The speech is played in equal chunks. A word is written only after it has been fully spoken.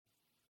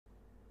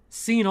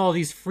Seeing all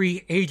these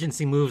free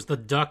agency moves the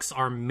Ducks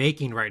are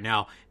making right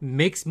now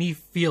makes me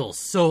feel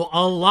so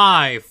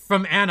alive.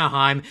 From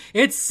Anaheim,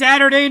 it's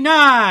Saturday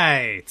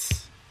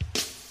night!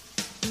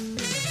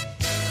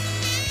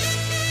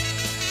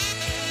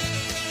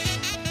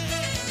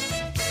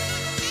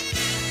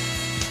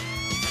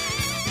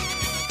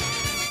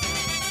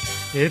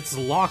 It's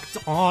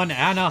Locked On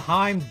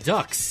Anaheim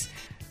Ducks,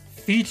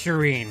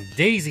 featuring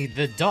Daisy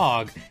the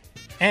dog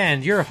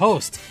and your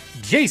host,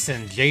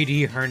 Jason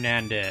JD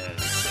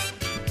Hernandez.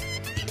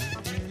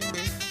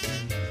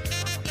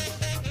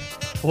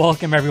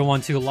 Welcome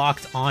everyone to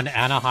Locked On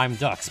Anaheim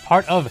Ducks,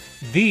 part of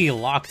the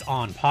Locked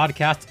On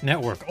Podcast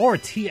Network, or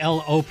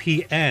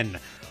TLOPN,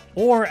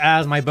 or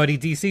as my buddy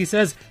DC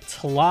says,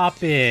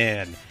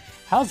 TLOPN.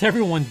 How's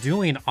everyone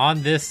doing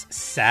on this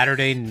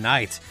Saturday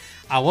night?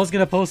 I was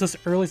going to post this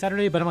early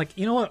Saturday, but I'm like,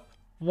 you know what?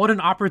 What an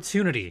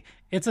opportunity.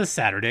 It's a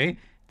Saturday.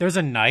 There's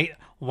a night.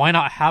 Why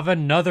not have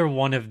another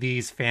one of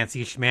these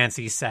fancy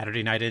schmancy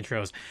Saturday night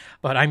intros?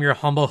 But I'm your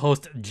humble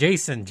host,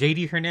 Jason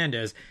JD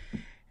Hernandez.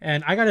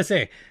 And I gotta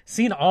say,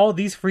 seeing all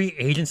these free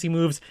agency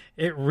moves,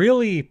 it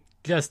really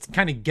just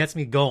kind of gets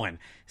me going.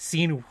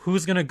 Seeing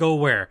who's gonna go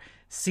where,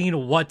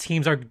 seeing what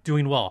teams are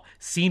doing well,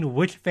 seeing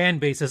which fan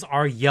bases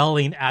are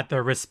yelling at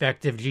their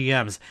respective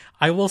GMs.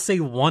 I will say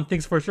one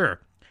thing's for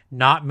sure.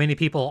 Not many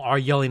people are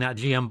yelling at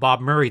GM Bob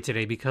Murray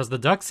today because the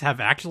Ducks have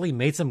actually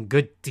made some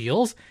good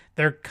deals.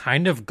 They're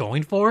kind of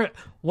going for it.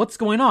 What's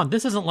going on?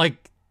 This isn't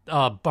like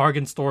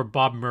bargain store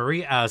Bob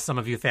Murray, as some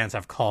of you fans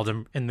have called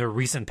him in the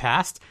recent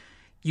past.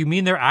 You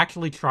mean they're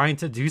actually trying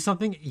to do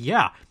something?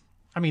 Yeah.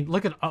 I mean,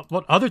 look at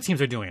what other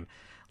teams are doing.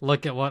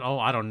 Look at what,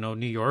 I don't know,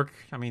 New York.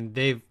 I mean,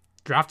 they've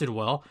drafted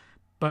well,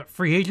 but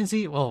free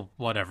agency, well,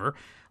 whatever.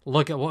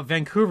 Look at what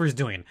Vancouver's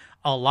doing.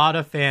 A lot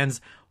of fans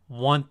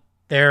want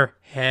their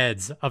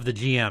heads of the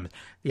GM.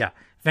 Yeah,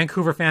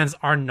 Vancouver fans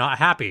are not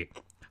happy.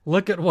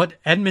 Look at what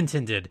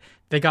Edmonton did.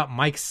 They got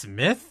Mike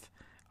Smith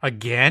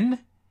again.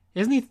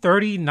 Isn't he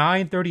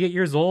 39, 38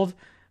 years old?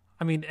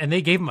 I mean, and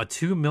they gave him a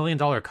 $2 million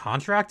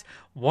contract.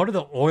 What are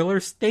the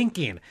Oilers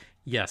thinking?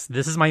 Yes,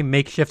 this is my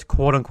makeshift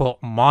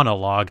quote-unquote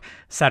monologue,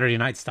 Saturday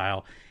night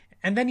style.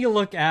 And then you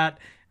look at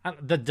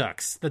the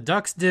Ducks. The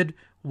Ducks did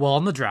well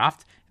in the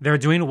draft. They're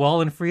doing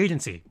well in free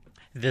agency.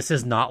 This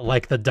is not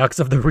like the Ducks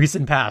of the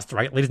recent past,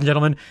 right, ladies and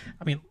gentlemen?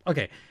 I mean,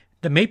 okay,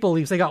 the Maple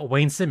Leafs, they got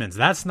Wayne Simmons.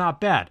 That's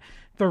not bad.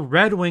 The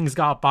Red Wings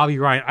got Bobby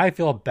Ryan. I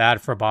feel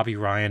bad for Bobby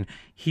Ryan.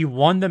 He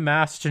won the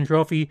Masterton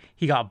Trophy.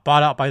 He got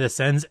bought out by the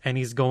Sens, and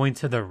he's going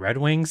to the Red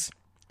Wings.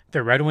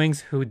 The Red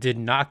Wings, who did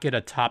not get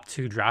a top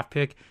 2 draft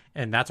pick,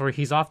 and that's where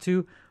he's off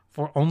to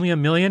for only $1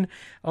 million.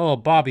 Oh,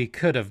 Bobby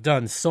could have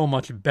done so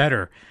much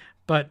better.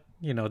 But,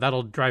 you know,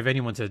 that'll drive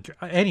anyone to...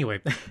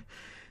 Anyway,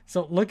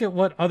 so look at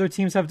what other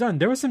teams have done.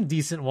 There were some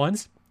decent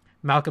ones.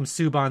 Malcolm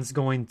Subban's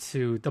going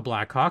to the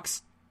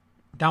Blackhawks.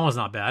 That one's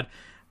not bad.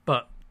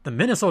 But the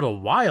Minnesota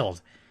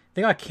Wild,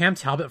 they got Cam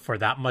Talbot for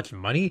that much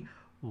money.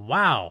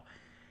 Wow.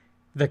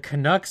 The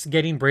Canucks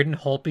getting Braden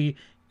Holtby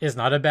is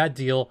not a bad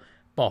deal,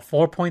 but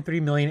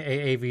 $4.3 million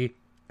AAV.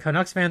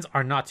 Canucks fans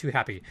are not too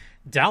happy.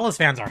 Dallas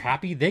fans are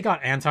happy. They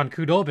got Anton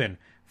Khudobin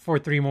for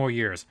 3 more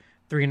years,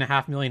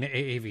 $3.5 million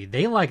AAV.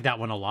 They like that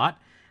one a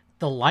lot.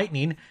 The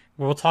Lightning,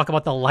 we'll talk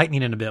about the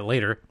Lightning in a bit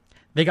later.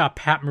 They got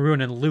Pat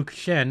Maroon and Luke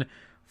Schenn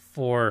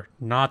for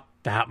not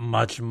that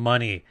much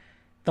money.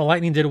 The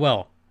Lightning did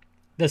well.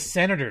 The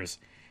Senators,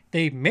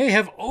 they may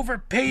have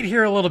overpaid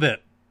here a little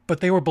bit,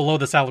 but they were below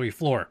the salary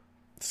floor.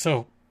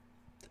 So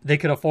they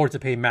could afford to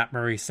pay Matt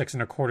Murray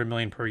 $6.25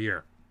 million per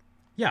year.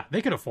 Yeah,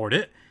 they could afford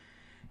it.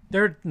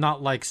 They're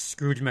not like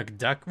Scrooge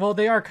McDuck. Well,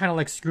 they are kind of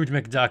like Scrooge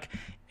McDuck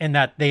in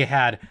that they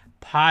had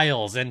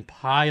piles and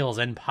piles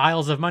and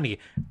piles of money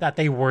that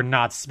they were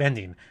not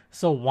spending.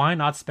 So why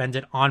not spend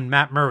it on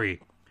Matt Murray,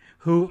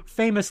 who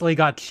famously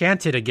got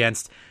chanted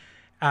against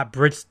at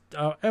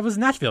it was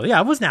Nashville.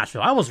 Yeah, it was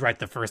Nashville. I was right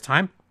the first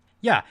time.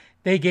 Yeah,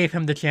 they gave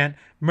him the chant,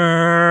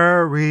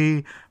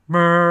 Murray,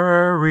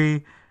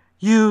 Murray,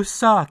 you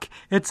suck.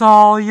 It's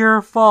all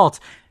your fault.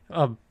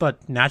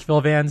 But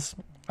Nashville fans,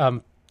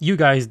 you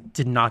guys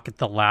did not get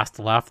the last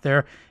laugh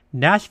there.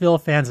 Nashville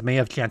fans may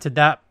have chanted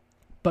that,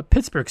 but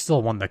Pittsburgh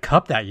still won the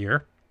cup that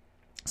year.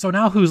 So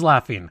now who's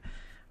laughing?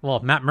 Well,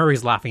 Matt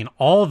Murray's laughing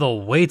all the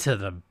way to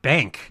the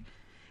bank.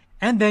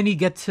 And then you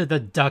get to the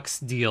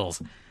Ducks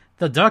deals.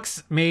 The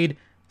Ducks made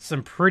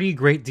some pretty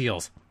great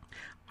deals.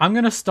 I'm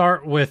going to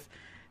start with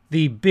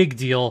the big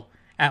deal,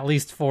 at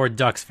least for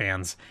Ducks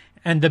fans.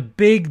 And the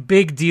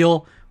big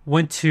deal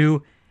went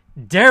to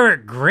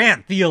Derek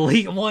Grant, the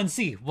Elite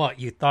 1C. What,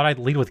 you thought I'd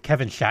lead with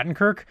Kevin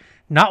Shattenkirk?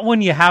 Not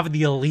when you have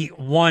the Elite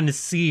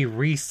 1C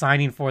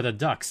re-signing for the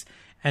Ducks.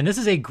 And this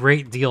is a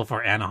great deal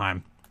for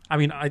Anaheim. I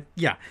mean,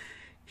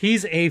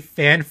 he's a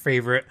fan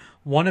favorite,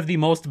 one of the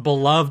most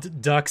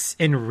beloved Ducks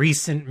in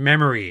recent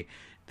memory.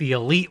 The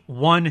Elite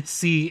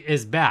 1C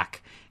is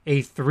back.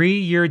 A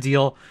 3-year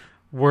deal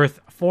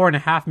worth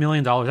 $4.5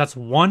 million. That's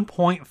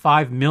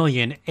 $1.5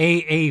 million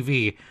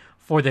AAV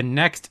for the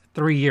next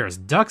 3 years.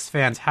 Ducks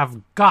fans have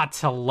got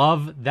to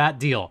love that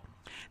deal.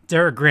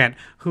 Derek Grant,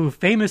 who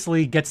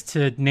famously gets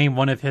to name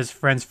one of his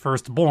friend's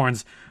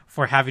firstborns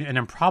for having an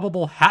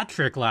improbable hat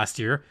trick last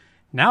year.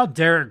 Now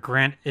Derek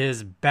Grant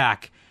is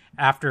back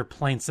after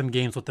playing some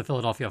games with the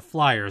Philadelphia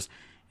Flyers,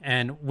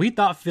 and we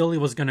thought Philly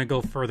was going to go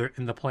further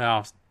in the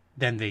playoffs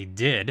than they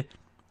did.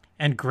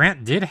 And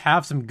Grant did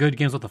have some good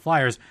games with the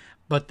Flyers,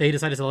 but they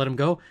decided to let him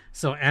go.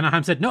 So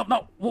Anaheim said,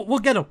 no, we'll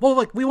get him.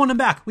 We want him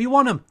back. We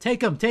want him.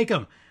 Take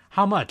him.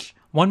 How much?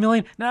 $1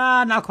 million?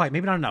 Nah, not quite.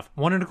 Maybe not enough.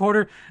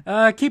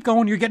 1.25. Keep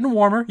going. You're getting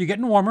warmer.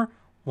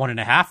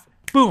 1.5.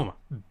 Boom.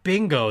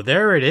 Bingo.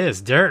 There it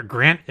is. Derek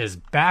Grant is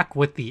back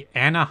with the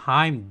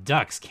Anaheim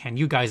Ducks. Can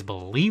you guys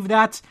believe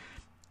that?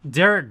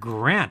 Derek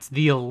Grant,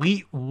 the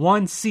Elite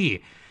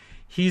 1C.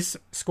 He's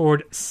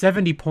scored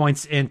 70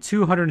 points in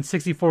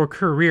 264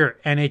 career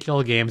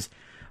NHL games,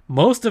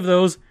 most of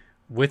those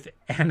with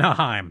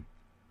Anaheim.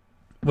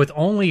 With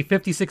only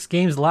 56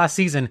 games last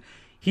season,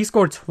 he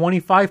scored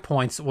 25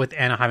 points with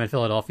Anaheim and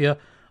Philadelphia,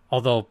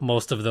 although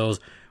most of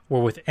those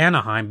were with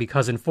Anaheim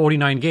because in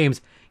 49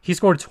 games, he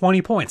scored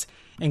 20 points,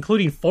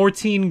 including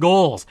 14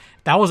 goals.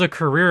 That was a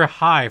career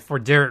high for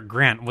Derek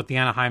Grant with the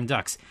Anaheim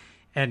Ducks.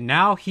 And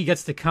now he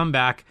gets to come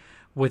back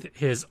with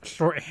his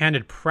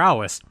shorthanded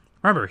prowess.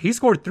 Remember, he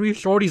scored 3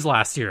 shorties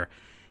last year.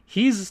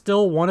 He's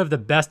still one of the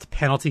best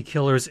penalty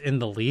killers in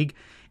the league,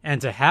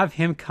 and to have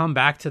him come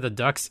back to the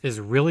Ducks is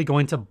really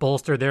going to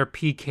bolster their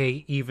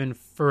PK even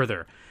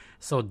further.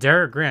 So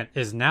Derek Grant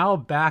is now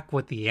back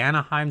with the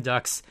Anaheim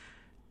Ducks,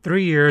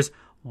 3 years,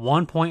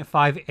 1.5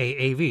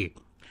 AAV.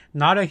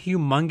 Not a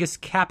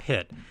humongous cap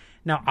hit.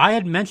 Now, I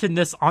had mentioned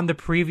this on the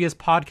previous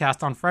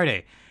podcast on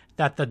Friday,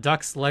 that the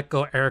Ducks let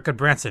go Erik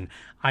Gudbranson.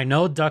 I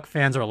know Duck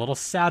fans are a little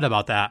sad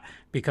about that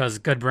because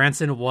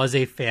Gudbranson was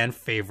a fan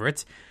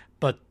favorite,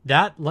 but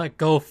that let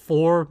go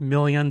 $4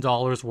 million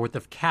worth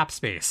of cap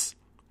space,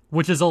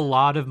 which is a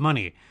lot of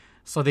money.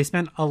 So they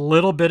spent a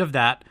little bit of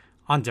that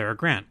on Derek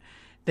Grant.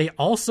 They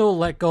also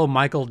let go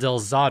Michael Del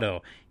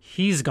Zotto.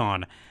 He's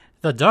gone.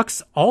 The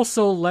Ducks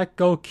also let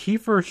go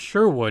Kiefer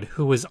Sherwood,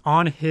 who was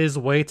on his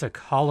way to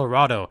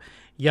Colorado.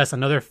 Yes,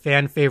 another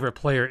fan favorite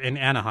player in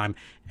Anaheim,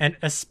 and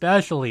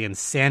especially in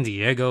San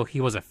Diego.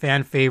 He was a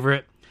fan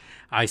favorite.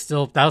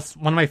 That's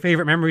one of my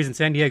favorite memories in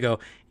San Diego,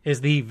 is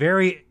the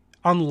very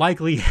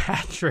unlikely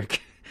hat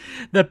trick.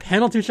 The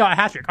penalty shot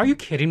hat trick. Are you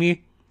kidding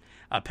me?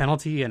 A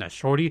penalty and a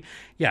shorty?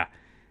 Yeah,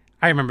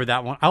 I remember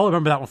that one. I'll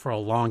remember that one for a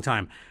long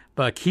time.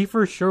 But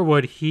Kiefer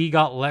Sherwood, he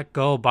got let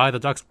go by the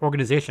Ducks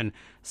organization,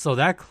 so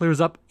that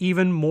clears up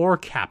even more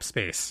cap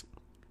space.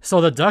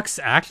 So the Ducks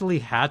actually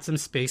had some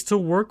space to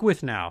work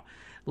with now,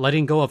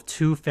 letting go of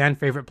 2 fan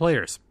favorite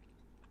players.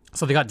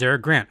 So they got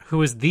Derek Grant,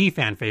 who is the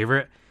fan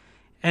favorite,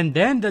 and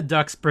then the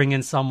Ducks bring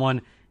in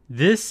someone.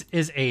 This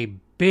is a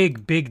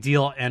big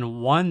deal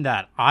and one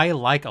that I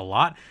like a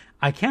lot.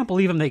 I can't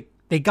believe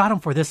they got him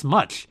for this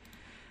much.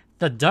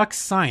 The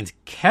Ducks signed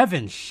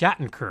Kevin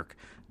Shattenkirk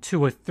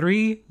to a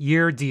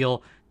 3-year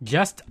deal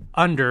just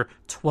under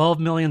 $12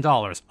 million,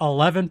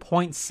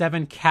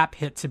 11.7 cap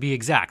hit to be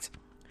exact.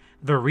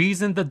 The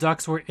reason the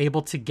Ducks were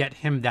able to get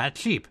him that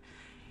cheap,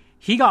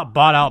 he got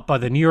bought out by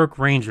the New York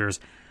Rangers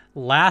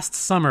last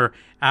summer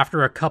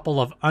after a couple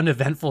of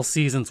uneventful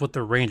seasons with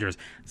the Rangers.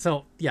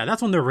 So, yeah,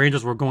 that's when the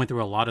Rangers were going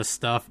through a lot of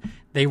stuff.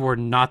 They were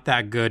not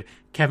that good.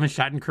 Kevin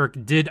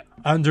Shattenkirk did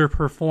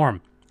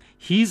underperform.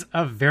 He's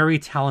a very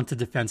talented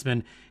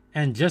defenseman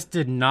and just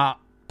did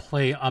not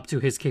play up to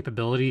his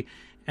capability.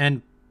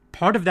 And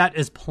part of that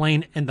is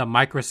playing in the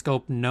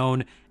microscope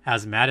known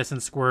as Madison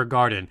Square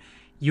Garden.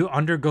 You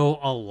undergo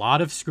a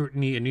lot of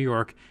scrutiny in New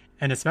York,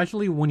 and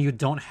especially when you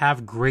don't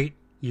have great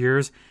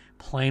years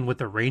playing with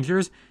the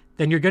Rangers,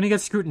 then you're going to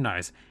get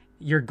scrutinized.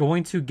 You're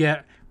going to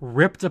get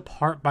ripped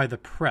apart by the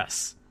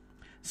press.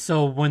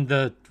 So when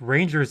the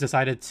Rangers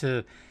decided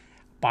to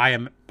buy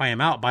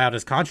out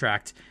his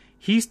contract,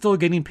 he's still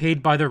getting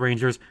paid by the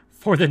Rangers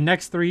for the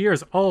next 3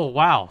 years. Oh,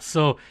 wow.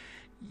 So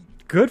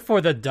good for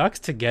the Ducks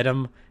to get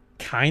him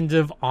kind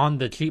of on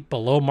the cheap,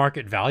 below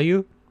market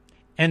value.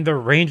 And the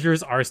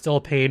Rangers are still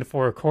paying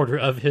for a quarter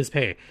of his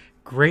pay.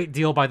 Great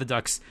deal by the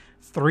Ducks.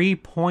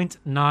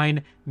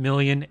 $3.9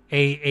 million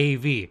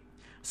AAV.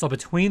 So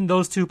between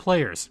those 2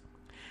 players,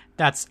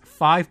 that's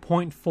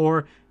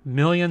 $5.4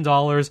 million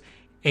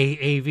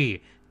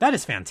AAV. That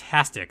is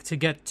fantastic to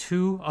get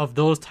 2 of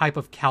those type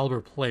of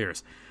caliber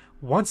players.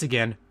 Once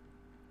again,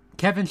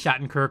 Kevin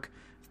Shattenkirk,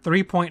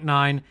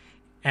 3.9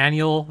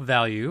 annual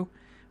value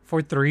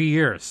for 3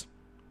 years.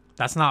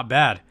 That's not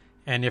bad.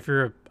 And if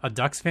you're a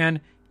Ducks fan,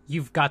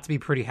 you've got to be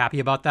pretty happy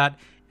about that.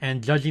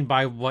 And judging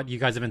by what you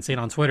guys have been saying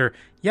on Twitter,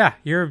 yeah,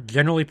 you're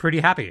generally pretty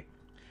happy.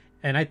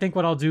 And I think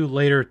what I'll do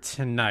later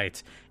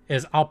tonight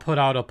is I'll put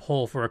out a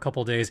poll for a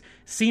couple days,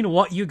 seeing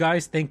what you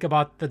guys think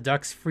about the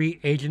Ducks free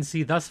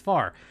agency thus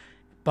far.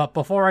 But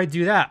before I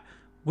do that,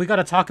 we got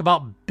to talk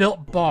about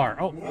Built Bar.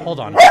 Oh, hold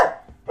on.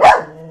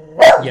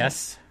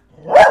 Yes.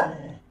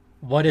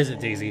 What is it,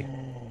 Daisy?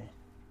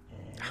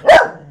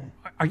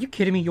 Are you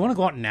kidding me? You want to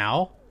go out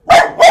now?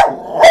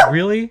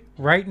 Really?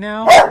 Right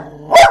now?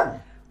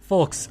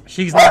 Folks,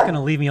 she's not going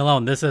to leave me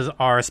alone. This is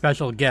our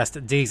special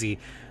guest, Daisy,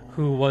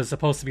 who was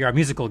supposed to be our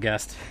musical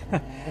guest.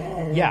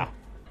 Yeah.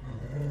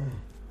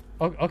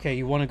 Okay,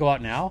 you want to go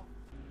out now?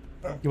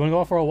 You want to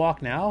go out for a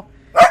walk now?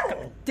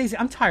 Daisy,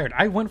 I'm tired.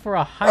 I went for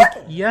a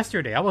hike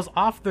yesterday. I was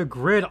off the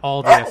grid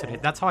all day yesterday.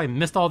 That's how I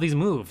missed all these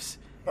moves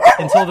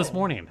until this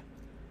morning.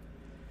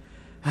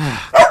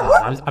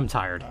 I'm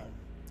tired.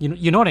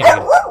 You know what I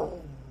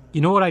need?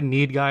 You know what I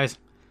need, guys?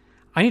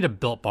 I need a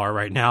Built Bar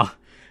right now.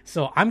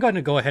 So I'm going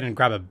to go ahead and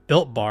grab a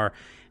Built Bar,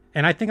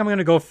 and I think I'm going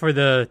to go for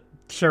the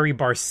Cherry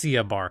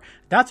Barcia bar.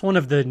 That's one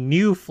of the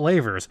new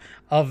flavors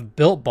of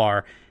Built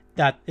Bar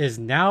that is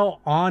now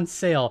on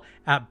sale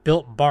at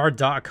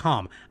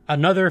BuiltBar.com.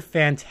 Another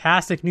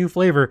fantastic new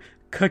flavor,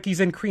 cookies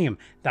and cream.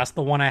 That's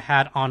the one I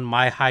had on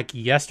my hike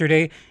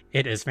yesterday.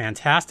 It is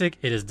fantastic.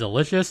 It is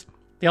delicious.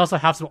 They also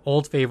have some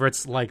old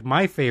favorites like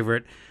my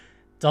favorite,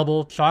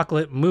 double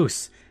chocolate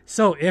mousse.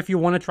 So if you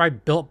want to try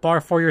Built Bar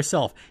for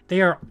yourself,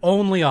 they are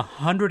only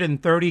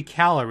 130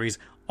 calories,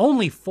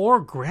 only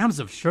 4 grams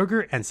of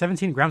sugar and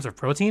 17 grams of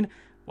protein.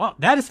 Wow,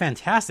 that is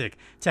fantastic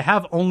to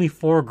have only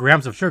 4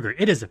 grams of sugar.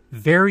 It is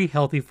very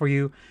healthy for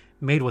you,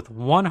 made with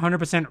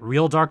 100%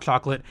 real dark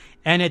chocolate,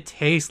 and it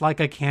tastes like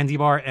a candy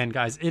bar. And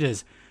guys, it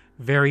is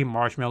very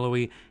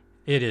marshmallowy.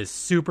 It is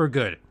super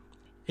good.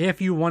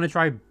 If you want to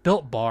try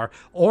Built Bar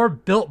or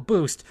Built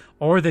Boost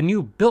or the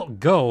new Built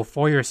Go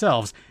for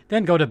yourselves,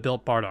 then go to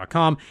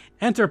BuiltBar.com,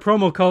 enter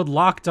promo code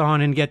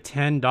LOCKEDON and get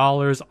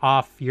 $10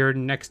 off your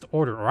next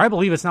order. Or I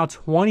believe it's now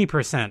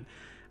 20%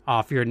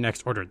 off your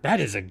next order.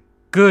 That is a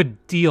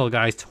good deal,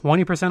 guys.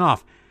 20%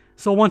 off.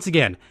 So once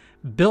again,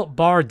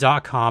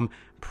 BuiltBar.com,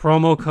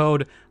 promo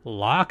code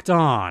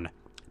LOCKEDON.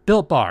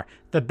 Built Bar,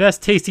 the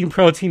best tasting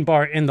protein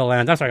bar in the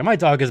land. I'm sorry, my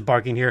dog is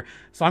barking here,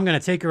 so I'm going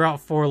to take her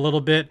out for a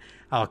little bit.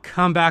 I'll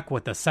come back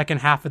with the second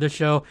half of the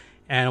show,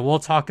 and we'll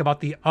talk about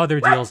the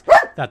other deals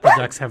that the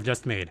Ducks have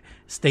just made.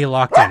 Stay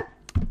locked in.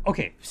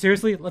 Okay,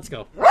 seriously, let's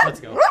go. Let's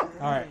go.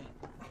 All right,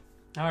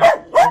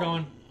 we're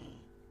going.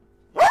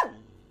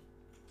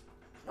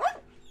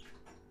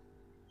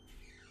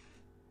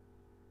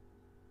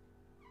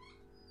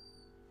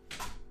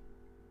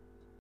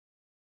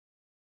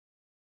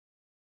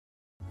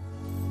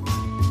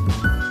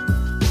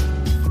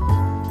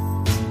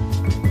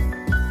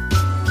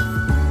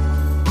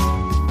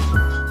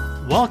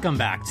 Welcome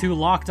back to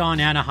Locked On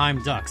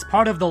Anaheim Ducks,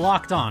 part of the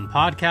Locked On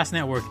Podcast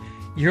Network.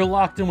 You're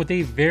locked in with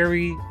a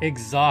very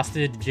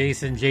exhausted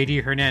Jason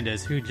JD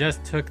Hernandez, who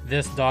just took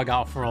this dog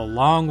out for a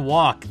long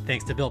walk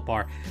thanks to Built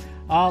Bar.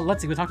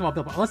 Let's see, we talked about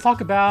Built Bar. Let's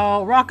talk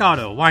about Rock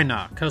Auto. Why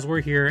not? Because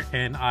we're here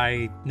and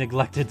I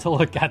neglected to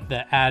look at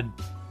the ad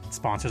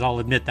sponsors. I'll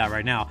admit that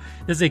right now.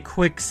 This is a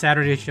quick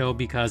Saturday show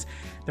because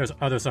there's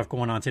other stuff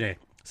going on today.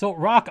 So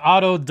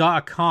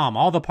rockauto.com,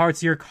 all the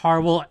parts your car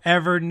will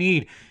ever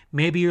need.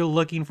 Maybe you're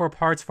looking for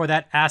parts for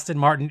that Aston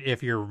Martin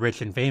if you're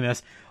rich and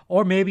famous.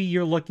 Or maybe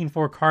you're looking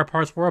for car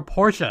parts for a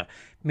Porsche.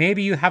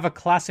 Maybe you have a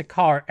classic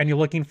car and you're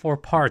looking for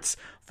parts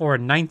for a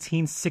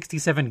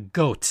 1967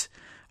 Goat.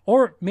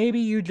 Or maybe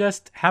you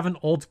just have an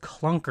old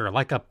clunker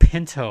like a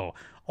Pinto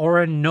or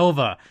a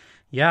Nova.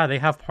 Yeah, they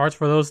have parts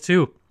for those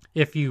too,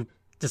 if you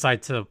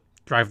decide to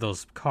drive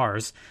those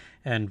cars.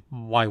 And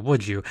why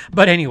would you?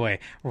 But anyway,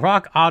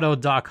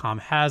 rockauto.com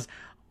has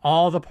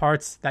all the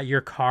parts that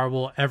your car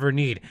will ever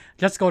need.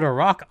 Just go to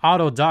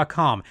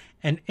rockauto.com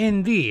and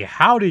in the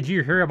How Did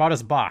You Hear About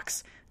Us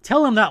box,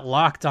 tell them that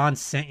Locked On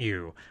sent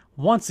you.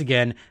 Once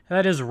again,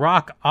 that is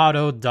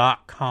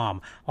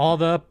rockauto.com. All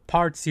the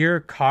parts your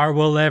car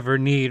will ever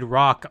need.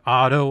 Rock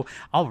Auto.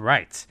 All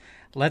right,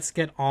 let's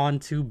get on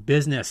to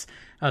business.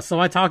 So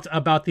I talked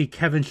about the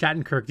Kevin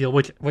Shattenkirk deal,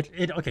 which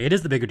it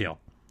is the bigger deal.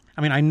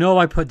 I mean, I know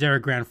I put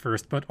Derek Grant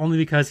first, but only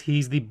because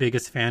he's the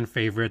biggest fan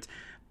favorite.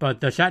 But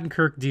the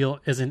Shattenkirk deal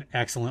is an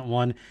excellent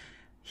one.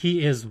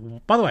 He is,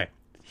 by the way,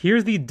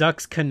 here's the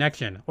Ducks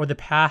connection, or the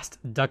past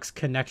Ducks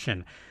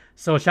connection.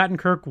 So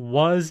Shattenkirk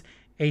was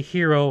a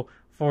hero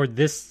for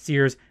this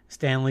year's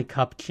Stanley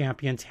Cup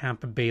champion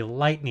Tampa Bay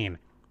Lightning.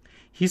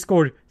 He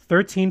scored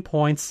 13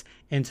 points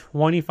in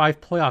 25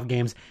 playoff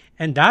games,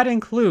 and that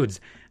includes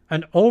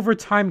an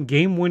overtime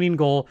game-winning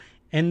goal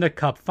in the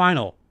Cup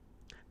final.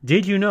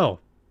 Did you know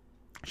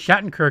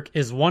Shattenkirk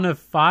is one of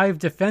 5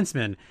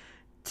 defensemen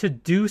to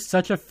do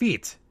such a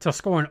feat, to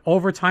score an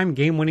overtime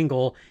game-winning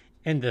goal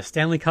in the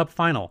Stanley Cup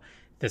final?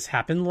 This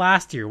happened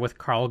last year with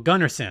Carl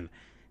Gunnarsson.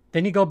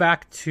 Then you go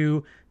back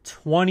to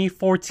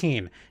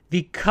 2014,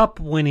 the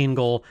Cup-winning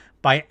goal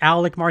by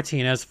Alec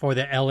Martinez for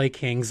the LA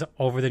Kings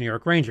over the New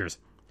York Rangers.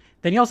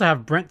 Then you also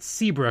have Brent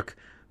Seabrook,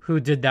 who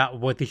did that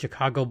with the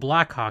Chicago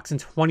Blackhawks in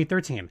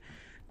 2013.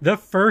 The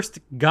first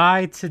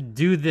guy to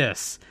do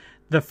this,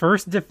 the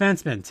first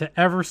defenseman to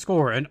ever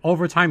score an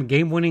overtime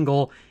game-winning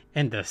goal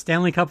in the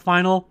Stanley Cup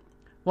final,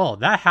 well,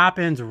 that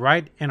happened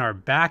right in our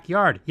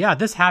backyard. Yeah,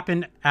 this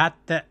happened at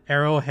the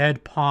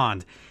Arrowhead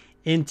Pond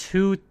in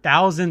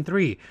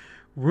 2003.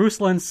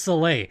 Ruslan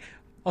Salei.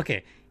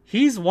 Okay,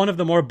 he's one of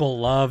the more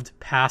beloved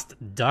past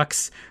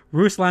Ducks.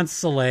 Ruslan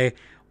Salei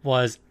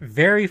was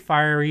very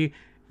fiery,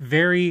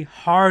 very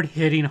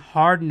hard-hitting,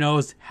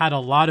 hard-nosed, had a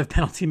lot of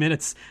penalty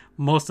minutes.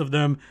 Most of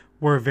them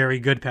were very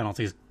good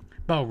penalties.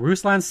 But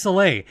Ruslan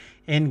Saleh,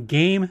 in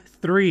Game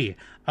 3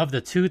 of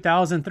the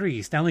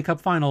 2003 Stanley Cup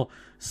Final,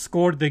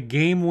 scored the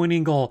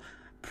game-winning goal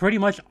pretty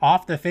much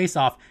off the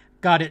face-off,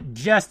 got it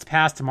just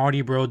past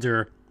Marty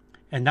Brodeur,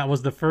 and that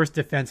was the first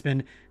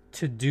defenseman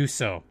to do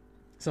so.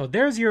 So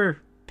there's your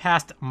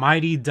past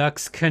Mighty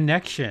Ducks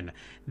connection.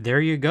 There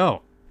you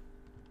go.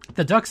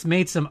 The Ducks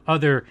made some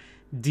other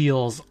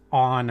deals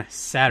on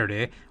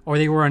Saturday, or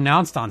they were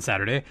announced on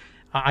Saturday.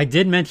 I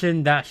did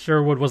mention that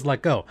Sherwood was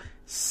let go.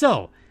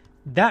 So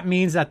that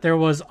means that there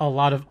was a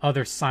lot of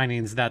other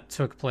signings that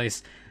took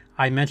place.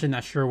 I mentioned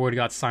that Sherwood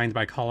got signed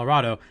by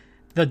Colorado.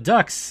 The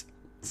Ducks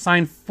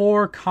signed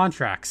 4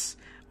 contracts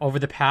over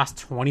the past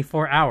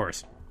 24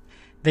 hours.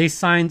 They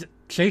signed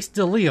Chase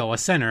DeLeo, a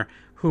center,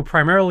 who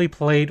primarily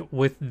played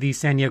with the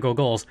San Diego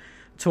Gulls,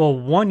 to a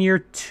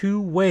 1-year,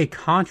 2-way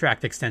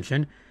contract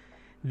extension.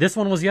 This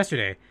one was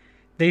yesterday.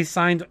 They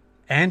signed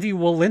Andy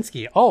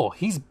Welinski. Oh,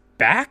 he's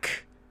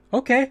back?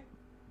 Okay.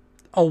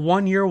 A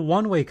 1-year,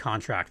 1-way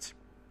contract.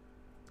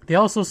 They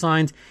also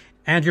signed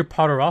Andrew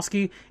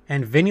Podorowski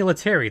and Vinny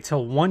Lettieri to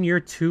 1-year,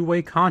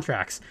 2-way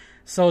contracts.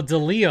 So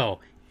DeLeo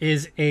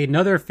is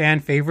another fan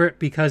favorite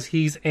because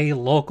he's a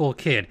local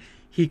kid.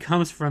 He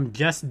comes from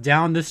just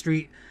down the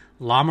street,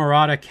 La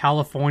Mirada,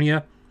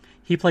 California.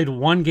 He played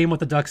 1 game with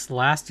the Ducks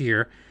last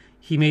year.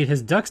 He made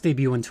his Ducks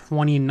debut in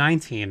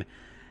 2019.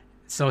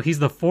 So he's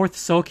the 4th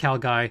SoCal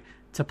guy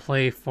to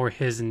play for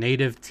his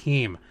native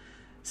team.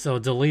 So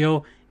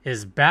DeLeo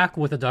is back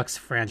with the Ducks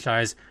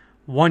franchise.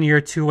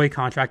 1-year, 2-way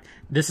contract.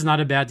 This is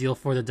not a bad deal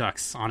for the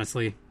Ducks,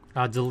 honestly.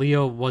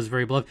 DeLeo was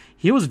very beloved.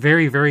 He was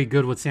very, very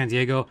good with San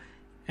Diego,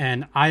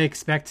 and I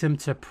expect him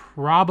to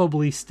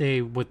probably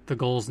stay with the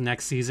Gulls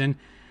next season.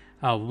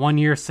 1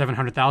 year,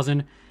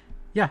 $700,000.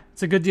 Yeah,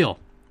 it's a good deal.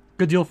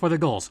 Good deal for the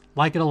Gulls.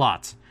 Like it a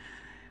lot.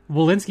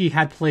 Welinski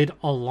had played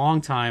a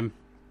long time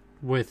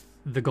with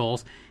the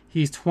Gulls.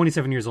 He's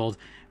 27 years old.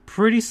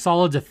 Pretty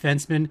solid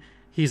defenseman.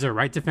 He's a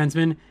right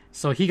defenseman,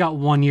 so he got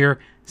 1 year,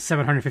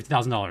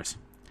 $750,000.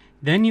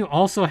 Then you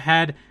also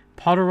had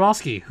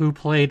Podorowski, who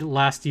played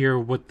last year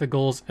with the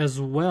Gulls as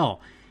well.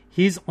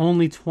 He's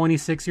only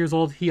 26 years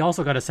old. He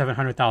also got a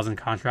 $700,000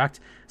 contract.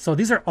 So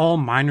these are all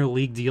minor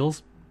league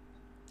deals,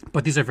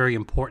 but these are very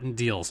important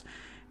deals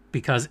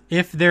because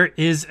if there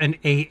is an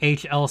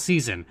AHL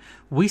season,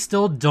 we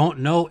still don't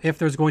know if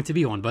there's going to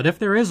be one. But if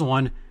there is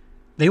one,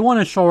 they want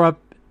to shore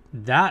up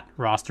that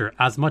roster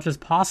as much as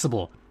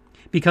possible.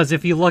 Because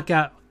if you look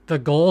at the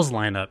Gulls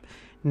lineup,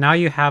 now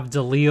you have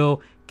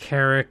DeLeo,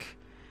 Carrick,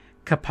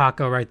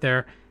 Kapako right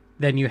there.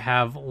 Then you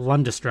have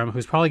Lundestrom,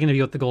 who's probably going to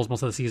be with the Gulls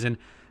most of the season.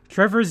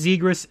 Trevor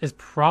Zegras is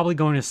probably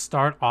going to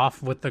start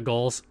off with the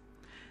Gulls.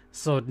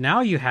 So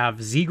now you have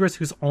Zegras,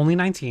 who's only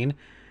 19,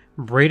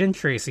 Braden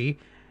Tracy,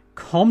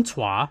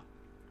 Comtois.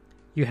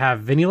 You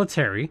have Vinny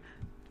Lettieri,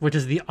 which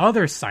is the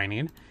other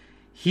signing.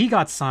 He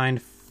got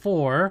signed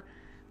for,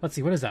 let's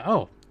see, what is that?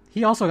 Oh,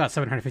 he also got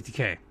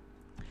 $750K.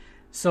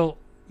 So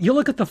you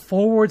look at the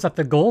forwards that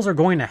the Gulls are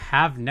going to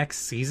have next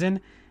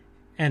season,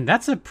 and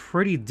that's a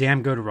pretty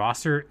damn good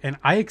roster, and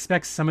I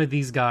expect some of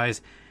these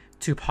guys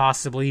to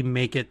possibly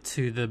make it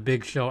to the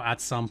big show at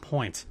some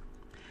point.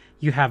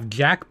 You have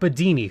Jack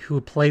Badini,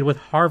 who played with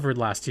Harvard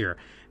last year,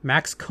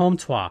 Max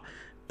Comtois,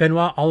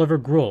 Benoit Oliver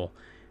Gruel,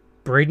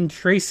 Braden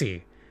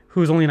Tracy,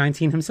 who's only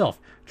 19 himself,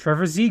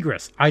 Trevor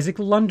Zegras, Isaac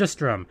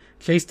Lundestrom,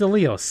 Chase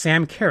DeLeo,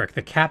 Sam Carrick,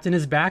 the captain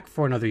is back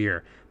for another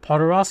year,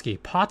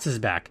 Podorowski, Potts is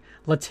back,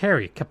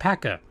 Lettieri,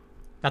 Kapaka.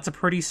 That's a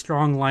pretty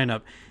strong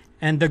lineup.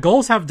 And the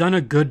Gulls have done a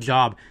good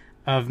job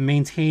of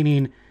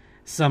maintaining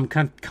some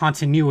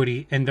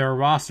continuity in their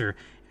roster.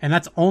 And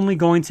that's only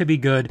going to be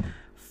good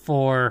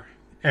for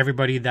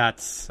everybody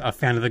that's a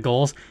fan of the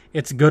Gulls.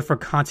 It's good for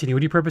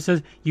continuity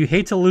purposes. You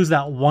hate to lose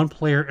that one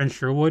player in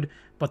Sherwood,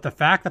 but the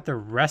fact that the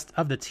rest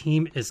of the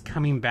team is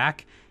coming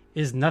back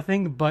is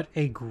nothing but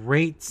a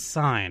great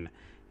sign.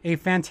 A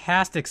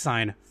fantastic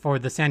sign for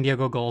the San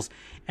Diego Gulls.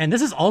 And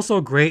this is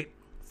also great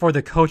for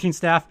the coaching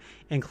staff,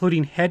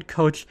 including head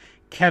coach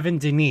Kevin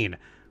Dineen,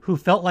 who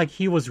felt like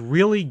he was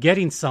really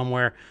getting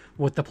somewhere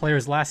with the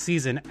players last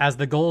season as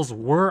the Gulls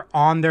were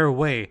on their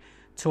way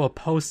to a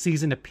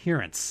postseason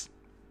appearance.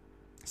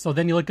 So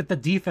then you look at the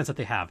defense that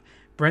they have.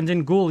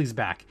 Brendan Gooley's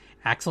back.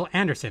 Axel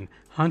Anderson,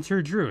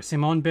 Hunter Drew,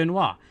 Simone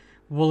Benoit.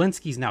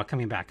 Welinski's now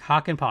coming back.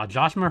 Hakanpää,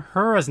 Josh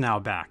Mahura's now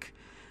back.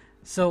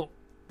 So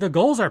the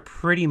Gulls are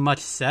pretty much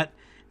set.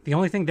 The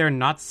only thing they're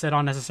not set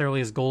on necessarily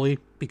is goalie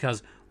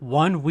because,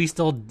 one, we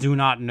still do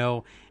not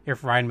know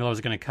if Ryan Miller is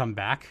going to come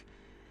back.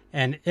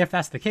 And if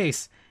that's the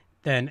case,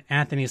 then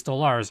Anthony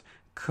Stolarz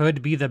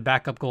could be the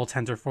backup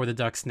goaltender for the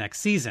Ducks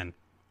next season,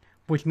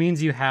 which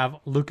means you have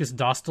Lucas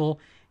Dostal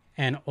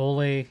and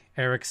Ole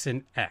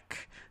Eriksson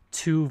Ek,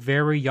 2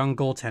 very young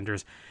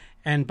goaltenders.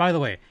 And by the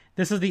way,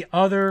 this is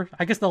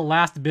the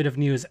last bit of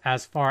news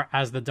as far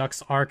as the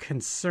Ducks are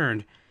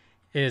concerned,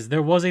 is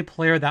there was a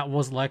player that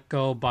was let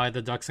go by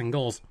the Ducks and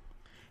Gulls.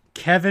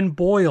 Kevin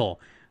Boyle,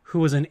 who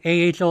was an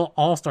AHL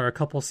All-Star a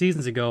couple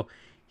seasons ago,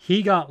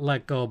 he got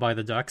let go by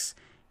the Ducks.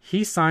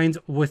 He signed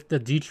with the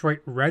Detroit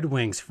Red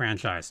Wings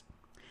franchise.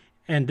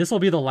 And this will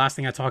be the last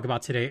thing I talk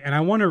about today. And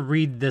I want to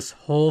read this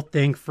whole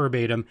thing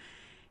verbatim.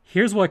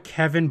 Here's what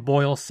Kevin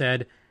Boyle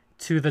said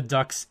to the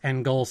Ducks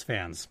and Gulls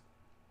fans.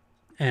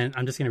 And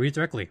I'm just going to read it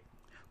directly.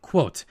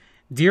 Quote,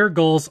 "Dear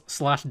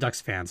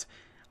Gulls/Ducks fans,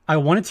 I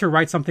wanted to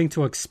write something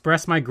to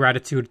express my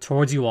gratitude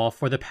towards you all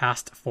for the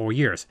past 4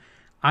 years.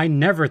 I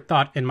never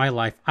thought in my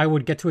life I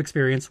would get to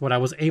experience what I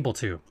was able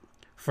to.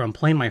 From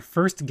playing my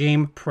first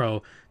game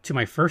pro to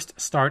my first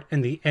start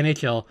in the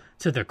NHL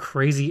to the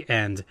crazy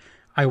end,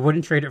 I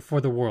wouldn't trade it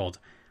for the world.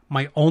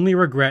 My only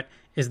regret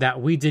is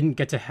that we didn't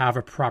get to have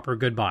a proper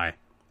goodbye.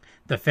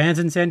 The fans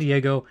in San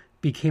Diego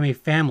became a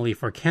family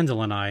for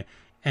Kendall and I,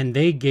 and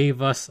they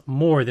gave us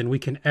more than we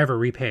can ever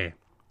repay.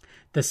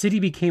 The city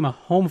became a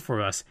home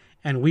for us,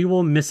 and we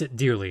will miss it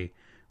dearly.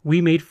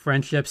 We made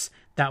friendships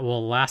that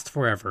will last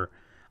forever.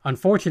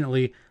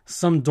 Unfortunately,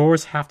 some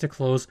doors have to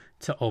close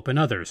to open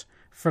others.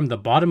 From the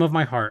bottom of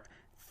my heart,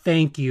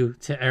 thank you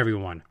to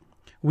everyone.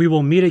 We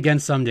will meet again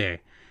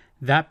someday.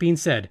 That being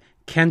said,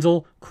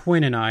 Kendall,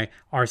 Quinn, and I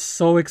are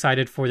so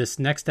excited for this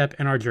next step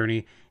in our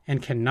journey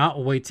and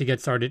cannot wait to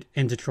get started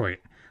in Detroit.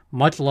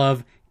 Much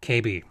love,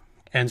 KB."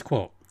 End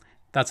quote.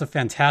 That's a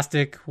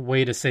fantastic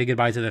way to say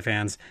goodbye to the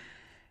fans.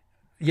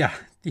 Yeah,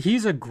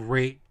 he's a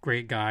great,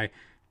 great guy.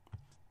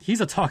 He's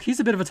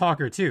a bit of a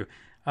talker too.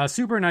 A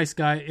super nice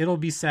guy. It'll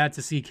be sad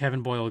to see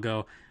Kevin Boyle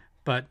go,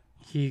 but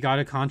he got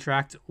a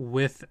contract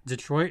with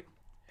Detroit,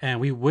 and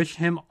we wish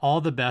him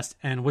all the best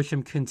and wish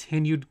him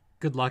continued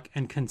good luck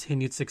and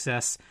continued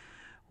success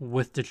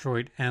with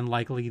Detroit and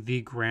likely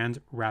the Grand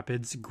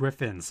Rapids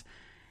Griffins.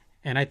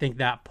 And I think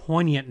that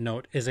poignant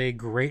note is a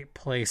great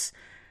place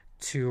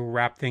to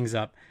wrap things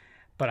up.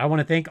 But I want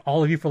to thank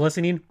all of you for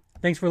listening.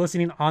 Thanks for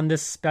listening on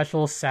this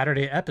special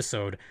Saturday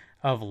episode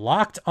of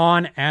Locked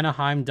On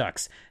Anaheim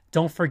Ducks.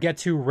 Don't forget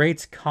to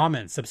rate,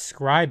 comment,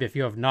 subscribe if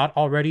you have not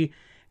already.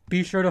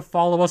 Be sure to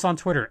follow us on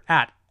Twitter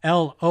at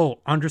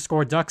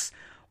LO_Ducks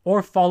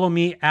or follow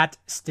me at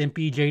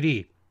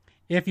StimpyJD.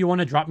 If you want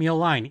to drop me a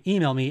line,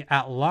 email me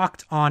at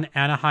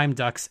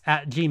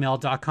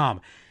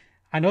lockedonanaheimducks@gmail.com.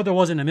 I know there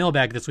wasn't a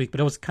mailbag this week, but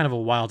it was kind of a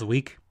wild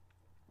week.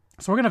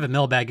 So we're going to have a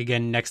mailbag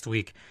again next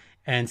week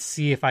and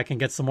see if I can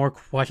get some more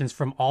questions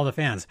from all the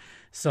fans.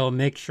 So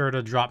make sure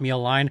to drop me a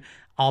line.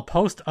 I'll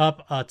post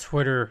up a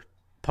Twitter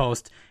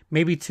post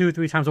maybe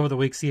 2-3 times over the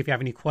week, see if you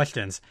have any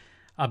questions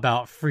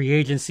about free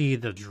agency,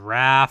 the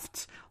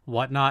draft,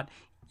 whatnot.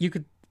 You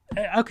could,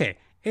 okay,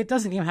 it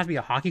doesn't even have to be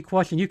a hockey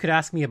question. You could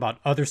ask me about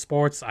other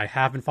sports. I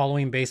have been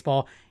following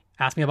baseball.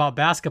 Ask me about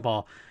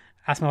basketball.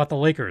 Ask me about the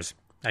Lakers,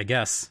 I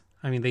guess.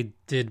 I mean, they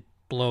did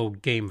blow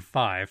Game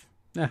 5.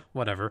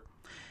 Whatever.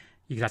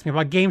 You can ask me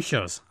about game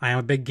shows. I am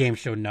a big game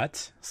show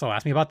nut, so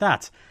ask me about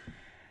that.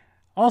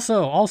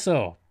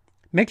 Also,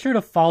 make sure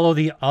to follow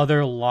the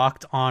other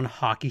Locked On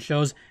hockey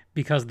shows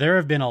because there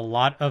have been a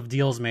lot of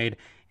deals made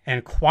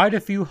and quite a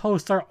few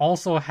hosts are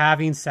also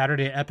having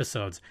Saturday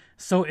episodes.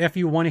 So if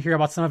you want to hear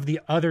about some of the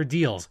other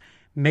deals,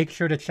 make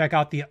sure to check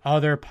out the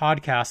other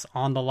podcasts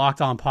on the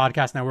Locked On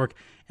Podcast Network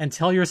and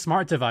tell your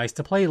smart device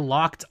to play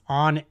Locked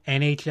On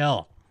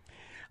NHL.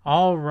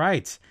 All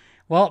right.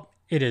 Well,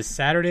 it is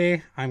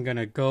Saturday. I'm going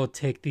to go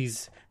take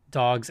these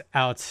dogs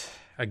out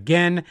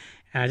again.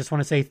 And I just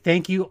want to say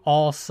thank you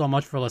all so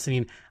much for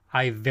listening.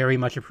 I very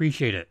much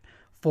appreciate it.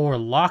 For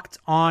Locked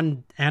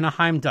On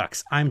Anaheim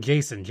Ducks, I'm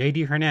Jason,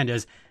 JD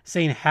Hernandez,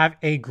 saying have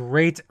a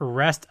great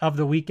rest of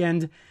the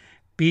weekend.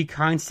 Be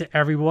kind to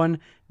everyone.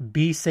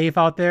 Be safe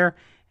out there.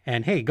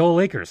 And hey, go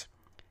Lakers.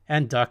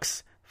 And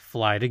Ducks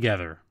fly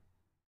together.